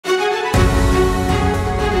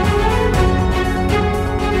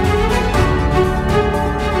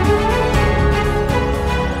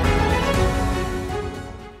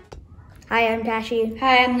Tashi.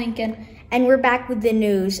 Hi, I'm Lincoln. And we're back with the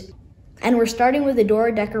news. And we're starting with the door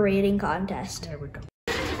decorating contest. There we go.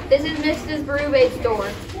 This is Mrs. Berube's door.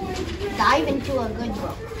 Dive into a good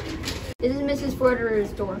book. This is Mrs.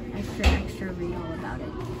 Forderer's door. Extra, read all about it.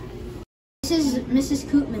 This is Mrs.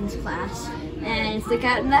 Koopman's class. And stick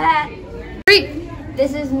out in the hat. Read.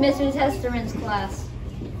 This is Mrs. Hesterman's class.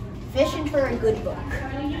 Fishing for a good book.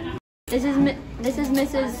 This is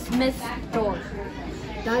Mrs. Smith's door.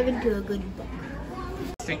 Dive into a good book.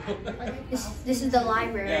 This is the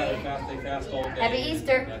library. Happy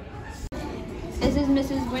Easter. This is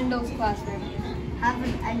Mrs. Windle's classroom. Have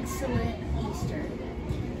an excellent Easter.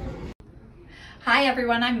 Hi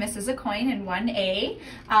everyone, I'm Mrs. Acoin in 1A,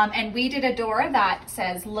 and we did a door that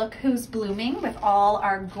says, "Look who's blooming," with all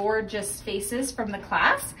our gorgeous faces from the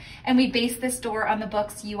class. And we based this door on the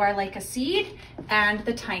books "You Are Like a Seed" and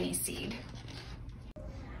 "The Tiny Seed."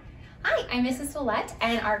 Hi, I'm Mrs. Willette,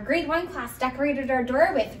 and our grade 1 class decorated our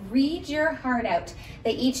door with "Read Your Heart Out."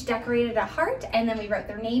 They each decorated a heart, and then we wrote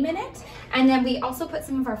their name in it, and then we also put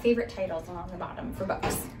some of our favorite titles along the bottom for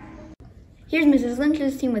books. Here's Mrs.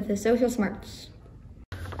 Lynch's team with the social smarts.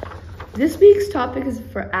 This week's topic is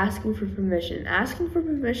for asking for permission. Asking for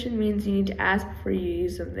permission means you need to ask before you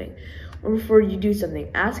use something or before you do something.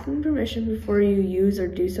 Asking permission before you use or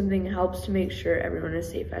do something helps to make sure everyone is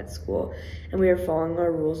safe at school and we are following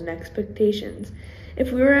our rules and expectations.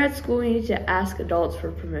 If we were at school, we need to ask adults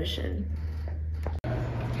for permission.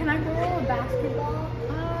 Can I borrow a basketball?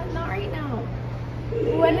 Not right now.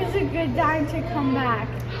 When is a good time to come back?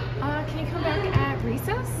 Can you come back at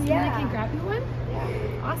recess? Yeah. And I can grab you one?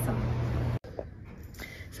 Yeah. Awesome.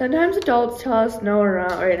 Sometimes adults tell us no or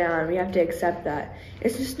not right now, and we have to accept that.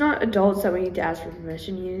 It's just not adults that we need to ask for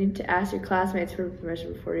permission. You need to ask your classmates for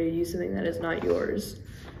permission before you use something that is not yours.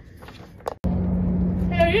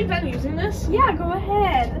 Hey, are you done using this? Yeah, go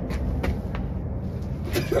ahead.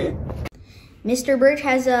 Mr. Birch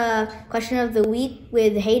has a question of the week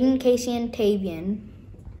with Hayden, Casey, and Tavian.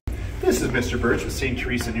 This is Mr. Birch with St.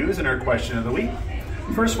 Teresa News and our question of the week.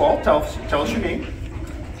 First of all, tell us your name.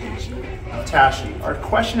 Tashi. Our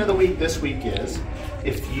question of the week this week is,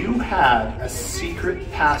 if you had a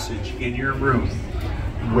secret passage in your room,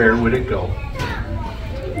 where would it go?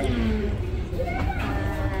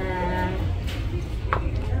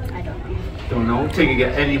 I don't know. Don't know? Take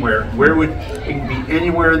it anywhere. Where would it can be?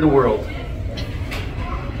 Anywhere in the world.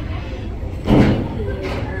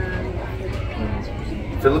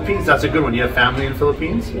 Philippines, that's a good one. You have family in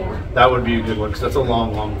Philippines? Yeah. That would be a good one because that's a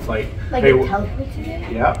long, long flight. Like Hey, a teleport to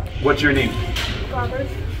it? yeah. What's your name? Robert.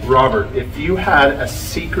 Robert. If you had a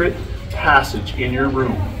secret passage in your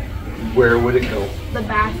room, where would it go? The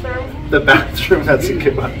bathroom. The bathroom, that's a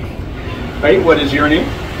good one. Right, what is your name?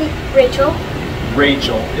 Rachel.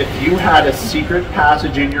 Rachel. If you had a secret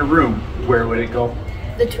passage in your room, where would it go?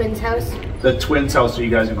 The twins' house. The twins' house, so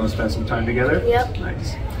you guys are going to spend some time together? Yep.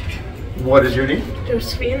 Nice. What is your name?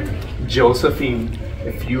 Josephine. Josephine.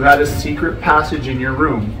 If you had a secret passage in your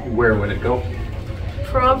room, where would it go?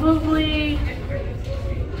 Probably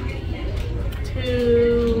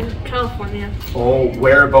to California. Oh,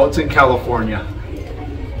 whereabouts in California?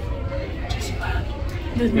 Disneyland.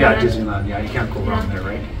 Yeah, Disneyland. Yeah, you can't go wrong there,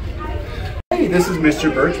 right? Hey, this is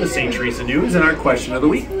Mr. Birch with St. Teresa News and our question of the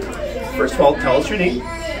week. First of all, tell us your name.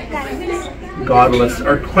 Godless.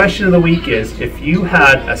 Our question of the week is, if you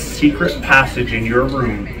had a secret passage in your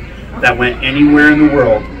room that went anywhere in the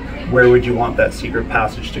world, where would you want that secret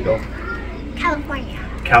passage to go? California.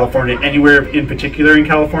 California. Anywhere in particular in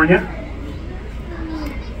California?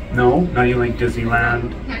 No? Not even like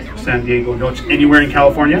Disneyland, San Diego? No, just anywhere in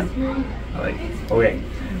California? Okay.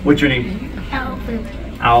 What's your name? Alvin.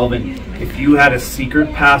 Alvin. If you had a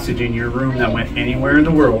secret passage in your room that went anywhere in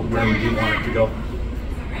the world, where would you want it to go?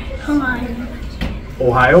 Hawaii.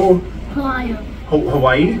 Ohio? Hawaii.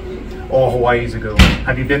 Hawaii? Oh, Hawaii's a good one.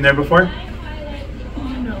 Have you been there before?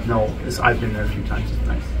 No. No, I've been there a few times. It's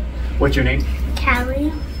nice. What's your name?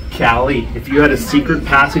 Callie. Callie. If you had a secret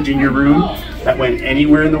passage in your room that went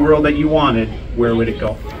anywhere in the world that you wanted, where would it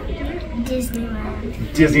go? Disneyland.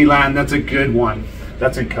 Disneyland, that's a good one.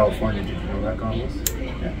 That's in California. Did you know that, Goggles?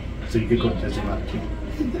 Yeah. So you could go to Disneyland too.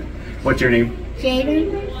 What's your name?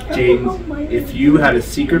 Jaden. Jaden. If you had a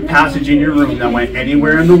secret passage in your room that went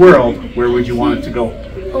anywhere in the world, where would you want it to go?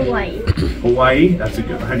 Hawaii. Hawaii? That's a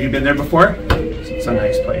good one. Have you been there before? It's a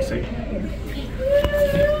nice place, eh?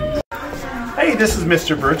 Hey, this is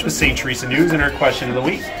Mr. Birch with St. Teresa News and our question of the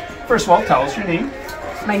week. First of all, tell us your name.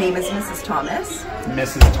 My name is Mrs. Thomas.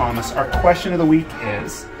 Mrs. Thomas. Our question of the week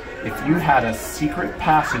is, if you had a secret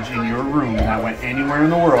passage in your room that went anywhere in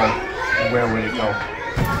the world, where would it go?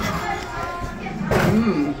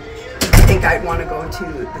 I think think I'd want to go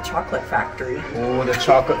to the chocolate factory. Oh, the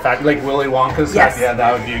chocolate factory, like Willy Wonka's? Yes. Yeah,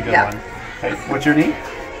 that would be a good one. Hey, what's your name?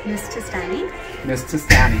 Miss Testani. Miss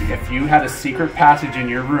Testani, if you had a secret passage in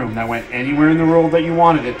your room that went anywhere in the world that you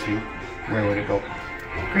wanted it to, where would it go?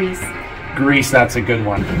 Greece. Greece, that's a good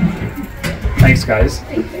one. Thanks, guys.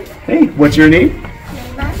 Hey, what's your name?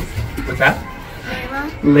 What's that?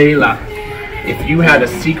 Layla. If you had a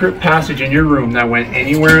secret passage in your room that went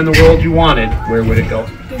anywhere in the world you wanted, where would it go?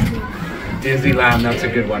 Disneyland, that's a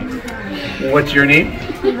good one. What's your name?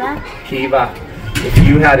 Kiva. Kiva. If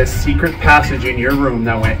you had a secret passage in your room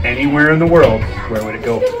that went anywhere in the world, where would it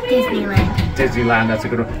go? Disneyland. Disneyland, that's a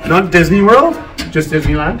good one. Not Disney World? Just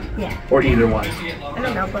Disneyland? Yeah. Or either one? I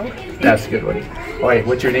don't know both. That's a good one. Alright,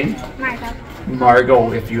 what's your name? Margo.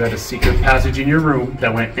 Margot, if you had a secret passage in your room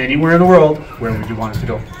that went anywhere in the world, where would you want it to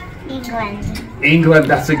go? England. England,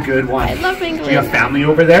 that's a good one. I love England. Do you have family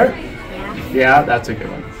over there? Yeah. Yeah, that's a good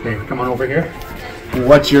one. Here, come on over here.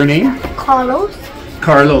 What's your name? Carlos.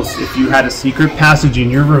 Carlos, if you had a secret passage in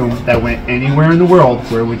your room that went anywhere in the world,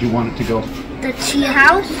 where would you want it to go? The tea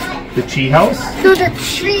house. The tea house? No, the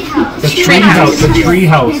tree house. The tree house. The tree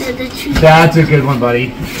house. The tree That's a good one, buddy.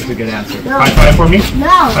 That's a good answer. No. High five for me? No.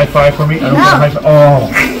 High five for me? I don't No. want a high five.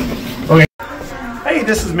 Oh. Okay. Hey,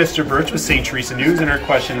 this is Mr. Birch with St. Teresa News and our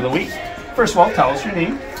question of the week. First of all, tell us your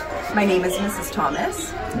name. My name is Mrs.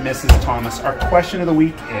 Thomas. Mrs. Thomas. Our question of the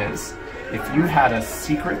week is, if you had a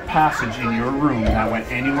secret passage in your room that went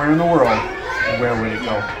anywhere in the world, where would it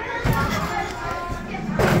go?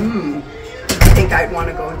 I think I'd want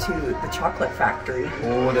to go to the chocolate factory.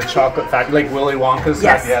 Oh, the chocolate factory, like Willy Wonka's?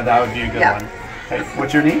 Yes. Yeah, that would be a good one. Hey,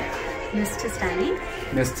 what's your name? Miss Testani.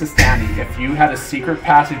 Miss Testani, if you had a secret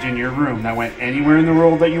passage in your room that went anywhere in the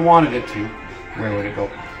world that you wanted it to, where would it go?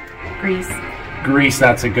 Greece. Greece,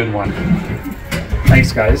 that's a good one.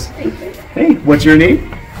 Thanks, guys. Hey, what's your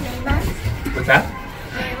name? What's that?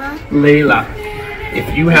 Layla.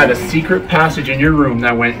 If you had a secret passage in your room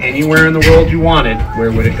that went anywhere in the world you wanted,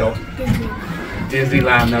 where would it go?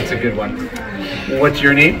 Disneyland, that's a good one. What's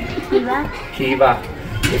your name? Kiva. Kiva.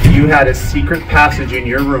 If you had a secret passage in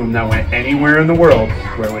your room that went anywhere in the world,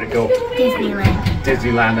 where would it go? Disneyland.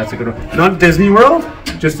 Disneyland, that's a good one. Not Disney World?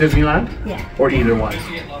 Just Disneyland? Yeah. Or either one?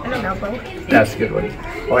 I don't know both. That's a good one.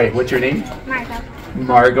 Alright, what's your name? Margo.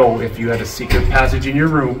 Margot, if you had a secret passage in your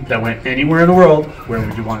room that went anywhere in the world, where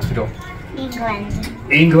would you want it to go? England.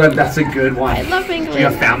 England, that's a good one. I love Do you have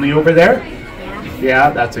England. family over there? Yeah. Yeah,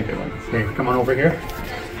 that's a good one. Here, come on over here.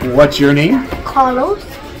 What's your name? Carlos.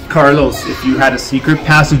 Carlos, if you had a secret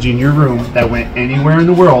passage in your room that went anywhere in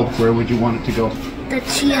the world, where would you want it to go? The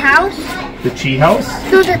tea house. The tea house?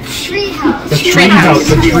 No, the tree house. The tree house.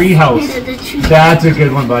 The tree house. The tree That's a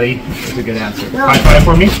good one, buddy. That's a good answer. No. High five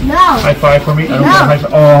for me? No. High five for me? I don't No. want a high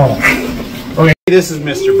five. Oh. Okay, this is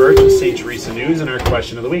Mr. Birch with St. Teresa News and our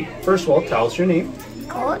question of the week. First of all, tell us your name.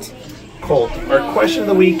 Colt. Colt. Our question of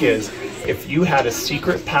the week is, if you had a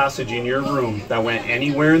secret passage in your room that went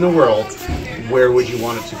anywhere in the world, where would you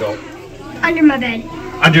want it to go? Under my bed.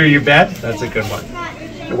 Under your bed? That's a good one.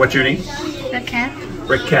 And what's your name? Okay.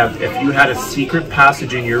 Rakev, if you had a secret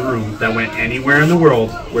passage in your room that went anywhere in the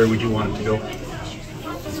world, where would you want it to go?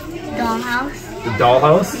 Dollhouse. The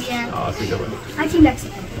dollhouse? Yeah. Oh, that's a good one. I think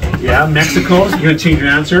Mexico. Yeah, Mexico? You're going to change your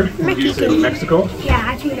answer? What do you say? Mexico? Yeah,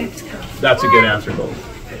 I think Mexico. That's a good answer, Gold.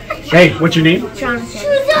 Hey, what's your name?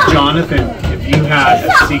 Jonathan. Jonathan, if you had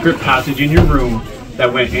a secret passage in your room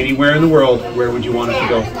that went anywhere in the world, where would you want it to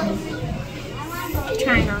go?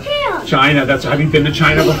 China. China. Have you been to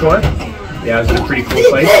China before? Yeah, it's a pretty cool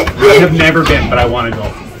place. I have never been, but I want to go.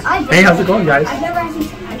 Hey, how's it going, guys?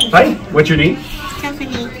 Hi, what's your name?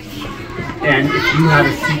 Stephanie. And if you had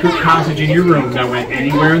a secret passage in your room that went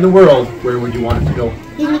anywhere in the world, where would you want it to go?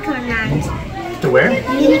 Unicorn Land. To where?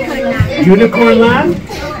 Unicorn Land. Unicorn Land?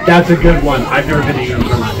 That's a good one. I've never been to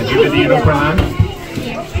Unicorn Land. Have you been to Unicorn Land?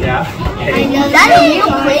 Yeah. Hey. Is that a real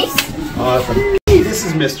place? Awesome. Hey, this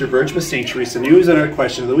is Mr. Birch with St. Teresa News and our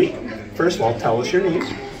question of the week. First of all, tell us your name.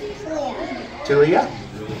 Talia.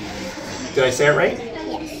 Did I say it right?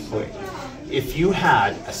 Yes. Okay. If you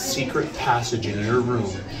had a secret passage in your room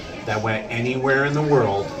that went anywhere in the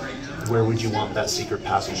world, where would you want that secret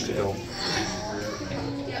passage to go?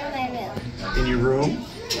 In your room?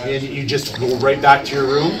 And you just go right back to your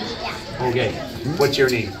room? Okay. What's your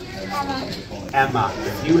name? Emma.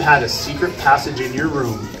 If you had a secret passage in your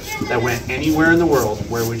room that went anywhere in the world,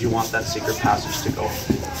 where would you want that secret passage to go?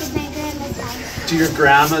 To your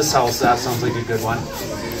grandma's house. That sounds like a good one.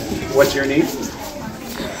 What's your name?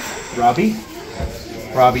 Robbie?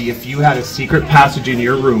 Robbie, if you had a secret passage in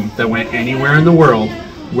your room that went anywhere in the world,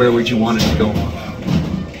 where would you want it to go?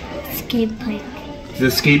 Skate park. The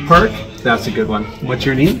skate park? That's a good one. What's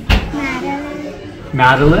your name?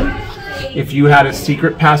 Madeline. If you had a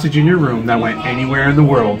secret passage in your room that went anywhere in the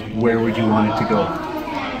world, where would you want it to go?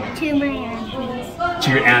 To my auntie's.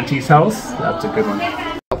 To your auntie's house? That's a good one.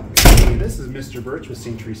 This is Mr. Birch with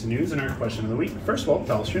St. Teresa News and our question of the week. First of all,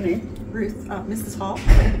 tell us your name. Ruth, Mrs. Hall.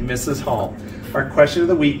 Mrs. Hall. Our question of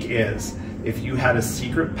the week is, if you had a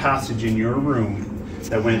secret passage in your room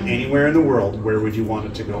that went anywhere in the world, where would you want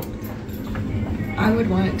it to go? I would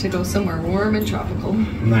want it to go somewhere warm and tropical.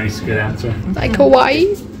 Nice, good answer. Like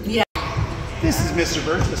Hawaii? Yeah. This is Mr.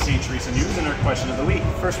 Birch with St. Teresa News and our question of the week.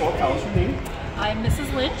 First of all, tell us your name. I'm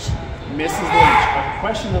Mrs. Lynch. Mrs. Lynch. Our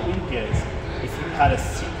question of the week is, if you had a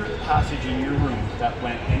secret passage in your room that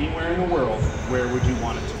went anywhere in the world, where would you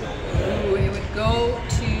want it to go? Ooh, it would go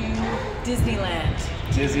to Disneyland.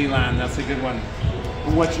 Disneyland, that's a good one.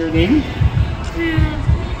 And what's your name?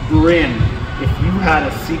 Bryn. If you had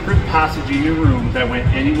a secret passage in your room that went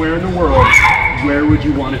anywhere in the world, where would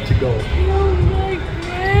you want it to go?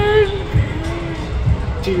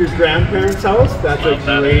 To your grandparents' house? That's a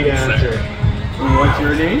great answer. And what's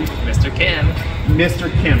your name? Mr. Kim.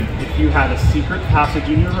 Mr. Kim. If you had a secret passage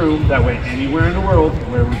in your room that went anywhere in the world,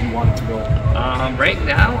 where would you want it to go? Right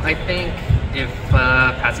now, I think if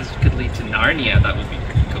passage could lead to Narnia, that would be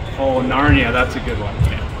pretty cool. Oh, Narnia, that's a good one.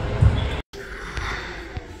 Yeah.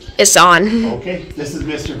 It's on. Okay, this is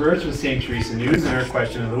Mr. Birch with St. Teresa News and our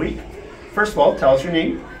question of the week. First of all, tell us your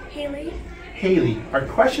name. Haley. Haley. Our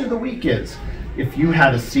question of the week is, if you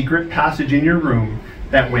had a secret passage in your room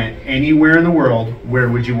that went anywhere in the world, where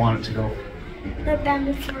would you want it to go? The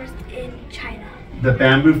bamboo forest in China. The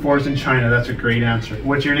bamboo forest in China. That's a great answer.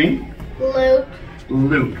 What's your name? Luke.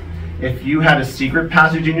 Luke. If you had a secret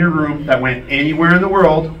passage in your room that went anywhere in the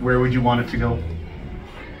world, where would you want it to go?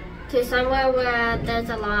 To somewhere where there's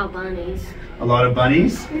a lot of bunnies. A lot of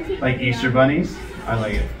bunnies? Like Easter bunnies? I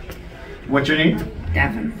like it. What's your name?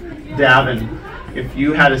 Davin. Davin. If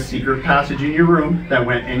you had a secret passage in your room that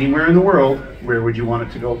went anywhere in the world, where would you want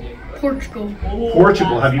it to go? Portugal.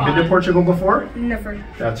 Portugal. Have you been to Portugal before? Never.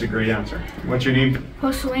 That's a great answer. What's your name?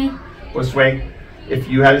 Josue. Josue. If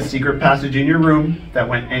you had a secret passage in your room that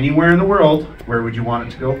went anywhere in the world, where would you want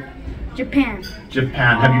it to go? Japan.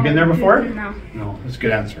 Japan. Have you been there before? No. No. That's a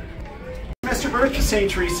good answer. Mr. Birch with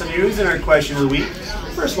St. Teresa News and our question of the week.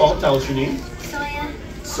 First of all, tell us your name. Sawyer.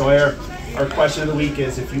 Sawyer. Our question of the week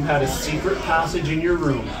is, if you had a secret passage in your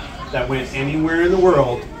room that went anywhere in the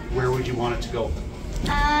world, where would you want it to go?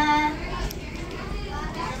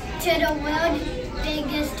 To the world's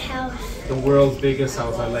biggest house. The world's biggest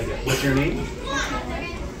house. I like it. What's your name?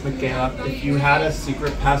 Michaela. If you had a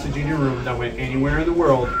secret passage in your room that went anywhere in the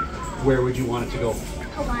world, where would you want it to go?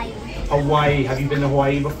 Hawaii. Hawaii. Have you been to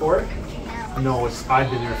Hawaii before? No.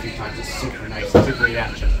 I've been there a few times. It's super nice. It's a great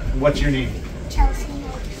answer. What's your name? Chelsea.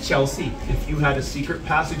 Chelsea. If you had a secret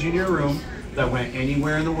passage in your room that went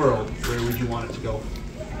anywhere in the world, where would you want it to go?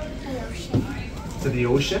 The ocean. To the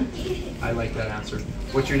ocean? I like that answer.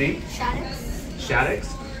 What's your name? Shadows.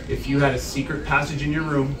 Shaddix. If you had a secret passage in your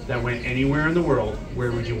room that went anywhere in the world,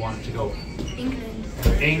 where would you want it to go? England.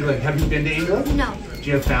 England. Have you been to England? No. Do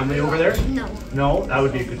you have family over there? No. No? That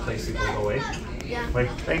would be a good place to go away. Yeah. Right.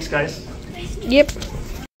 Thanks, guys. Yep.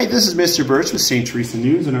 Hey, this is Mr. Birch with St. Teresa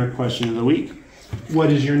News and our question of the week.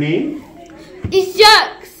 What is your name? It's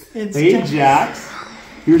Jax. Hey, Jax.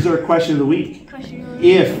 Here's our question of the week.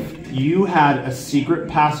 If you had a secret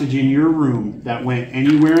passage in your room that went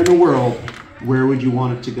anywhere in the world, where would you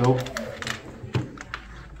want it to go?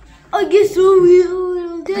 I guess so.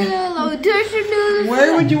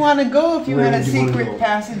 Where would you want to go if you Where had a would you wanna secret go?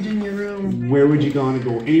 passage in your room? Where would you want to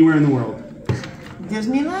go? Anywhere in the world.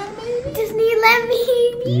 Disneyland, maybe? Disneyland,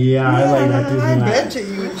 maybe. Yeah, I like that I Disneyland. bet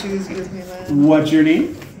you would choose Disneyland. What's your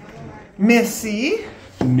name? Missy.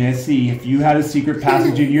 Missy. If you had a secret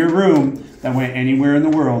passage in your room that went anywhere in the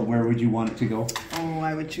world, where would you want it to go? Oh,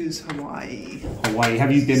 I would choose Hawaii. Hawaii.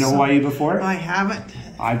 Have you been to Hawaii before? I haven't.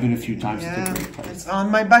 I've been a few times. Yeah, It's a great place. it's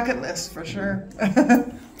on my bucket list for sure.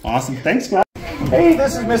 Awesome. Thanks, guys. Hey,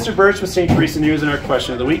 this is Mr. Birch with St. Teresa News and our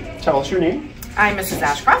question of the week. Tell us your name. I'm Mrs.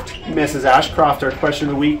 Ashcroft. Mrs. Ashcroft, our question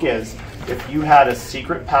of the week is, if you had a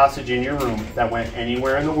secret passage in your room that went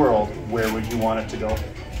anywhere in the world, where would you want it to go?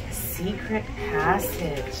 Secret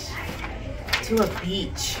passage to a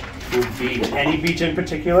beach. To a beach. Any beach in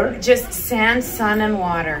particular? Just sand, sun, and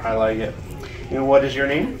water. I like it. And what is your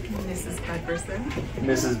name? Mrs. Budverson.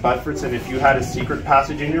 Mrs. Budfordson, if you had a secret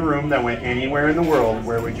passage in your room that went anywhere in the world,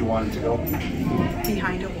 where would you want it to go?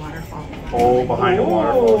 Behind a waterfall. Oh, behind a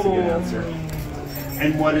waterfall is a good answer.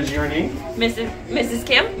 And what is your name? Mrs.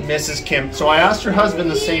 Kim. Mrs. Kim. So I asked her husband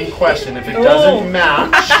the same question. If it doesn't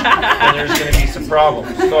match, then there's going to be some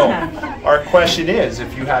problems. So our question is,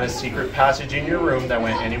 if you had a secret passage in your room that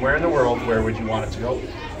went anywhere in the world, where would you want it to go?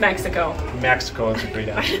 Mexico. Mexico. That's a great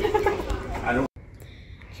answer.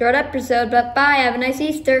 Short episode, but bye. Have a nice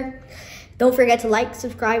Easter. Don't forget to like,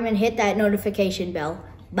 subscribe, and hit that notification bell.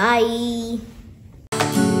 Bye.